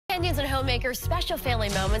Indians and Homemakers Special Family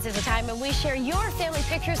Moments is a time when we share your family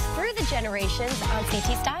pictures through the generations on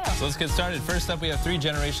CT Style. So let's get started. First up, we have 3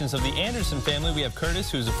 generations of the Anderson family. We have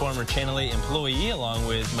Curtis, who's a former Channel 8 employee, along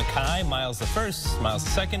with Mackay, Miles the first, Miles the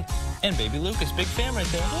second, and baby Lucas. Big fam right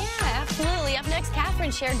there. Yeah, absolutely. Up next,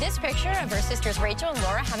 Catherine shared this picture of her sisters Rachel and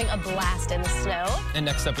Laura having a blast in the snow. And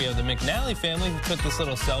next up, we have the McNally family, who took this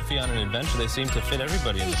little selfie on an adventure. They seem to fit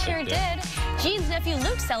everybody in the They sure did. Jean's nephew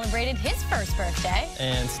Luke celebrated his first birthday.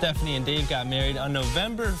 And Stephanie and Dave got married on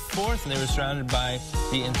November 4th, and they were surrounded by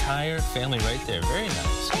the entire family right there. Very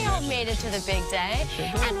nice. They all made it to the big day.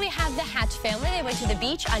 And we have the Hatch family. They went to the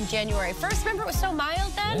beach on January 1st. Remember, it was so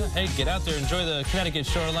mild then? Yeah. Hey, get out there, enjoy the Connecticut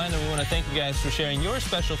shoreline, and we want to thank you guys for sharing your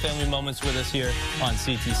special family moments with us here on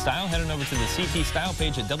CT Style. Head on over to the CT Style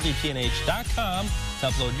page at WPNH.com to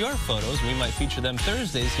upload your photos. We might feature them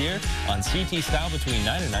Thursdays here on CT Style between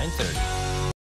 9 and 9:30.